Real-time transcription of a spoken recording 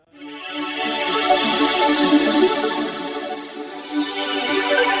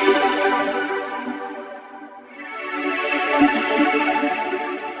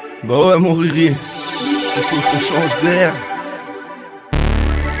Bah ouais mon Riri, il faut qu'on change d'air.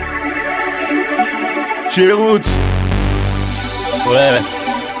 Chez les routes. Ouais,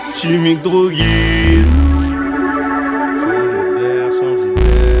 chimique droguise.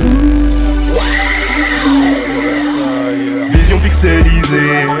 Vision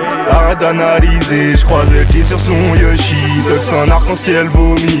pixelisée, arrête d'analyser. Je croise elle qui sur son Yoshi, tox un arc-en-ciel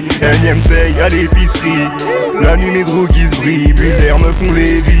vomi. Énième paye à l'épicerie. La nuit mes droguises brillent, bulles d'air me font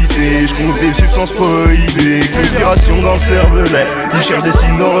léviter. Je compte des substances prohibées, conspiration dans le cervelet. Ils cherchent des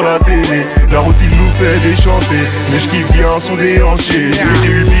signes dans la télé, la routine nous fait déchanter. Mais je kiffe bien son déhanché. J'ai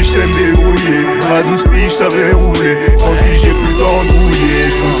 8 piges, je sais me débrouiller. À 12 piges, je savais rouler. 30 piges, j'ai plus le temps de rouiller.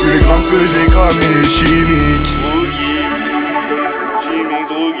 Je compte plus les grammes que j'ai cramés. Chimique.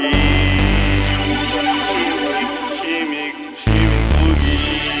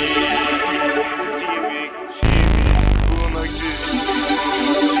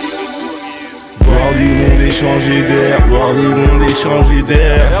 Voir du monde et changer d'air, voir du monde et changer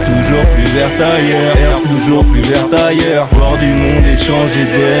d'air. Toujours plus vert ailleurs, air toujours plus vert ailleurs. Voir du monde et changer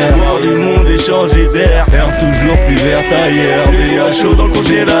d'air, voir du monde et changer d'air. Air toujours plus vert ailleurs, BA chaud dans le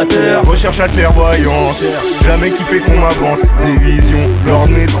congélateur. Recherche la clairvoyance, jamais kiffé qu'on m'avance. Des visions lors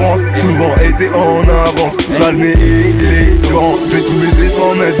de mes trans, souvent été en avance. Sale mais élégant, je vais tout baiser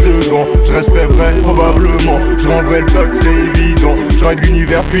sans mettre de gants. Je resterai vrai probablement, je rendrai le toc c'est évident. Je règle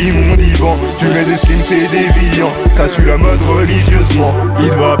l'univers puis mon divan. Tu mets des skins c'est déviant, ça suit la mode religieusement.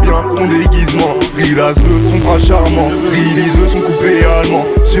 Il va bien ton déguisement, Rilas veut son bras charmant. Release veut son coupé allemand,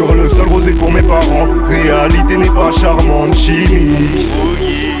 sur le sol rosé pour mes parents. Réalité n'est pas charmante, chimique.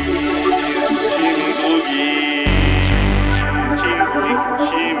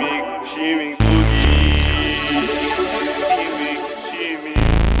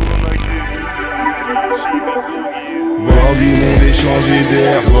 Voir du monde et changer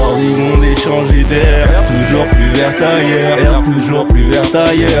d'air, voir du monde et changer d'air. Toujours plus vert ailleurs, air toujours plus vert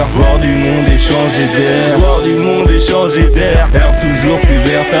ailleurs. Voir du monde et changer d'air, voir du monde et changer d'air. Air toujours plus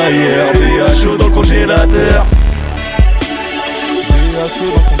vert ailleurs, BA chaud dans le congélateur. BA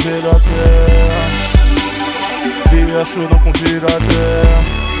chaud dans le congélateur. BA chaud dans le congélateur.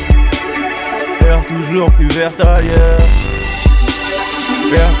 Air toujours plus vert ailleurs.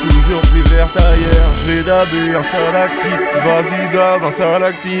 Air toujours plus vert ailleurs. Je vais daber un stalactite. Vas-y dab un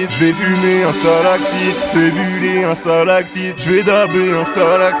stalactite. Je vais fumer un stalactite. Fais buller un stalactite. Je vais daber un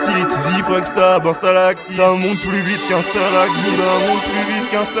stalactite. Zippy stab un stalactite. Ça monte plus vite qu'un stalagmite. Ça monte plus vite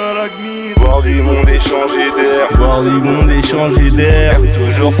qu'un stalagmite. Voir du monde et changer d'air. Voir du monde et changer d'air.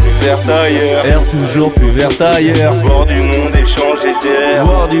 Toujours plus vert ailleurs. Air toujours plus vert ailleurs. Voir du monde et changer d'air.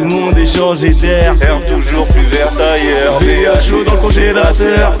 Voir du monde et changer d'air. Air toujours plus vert ailleurs. BA chaud dans le congélateur.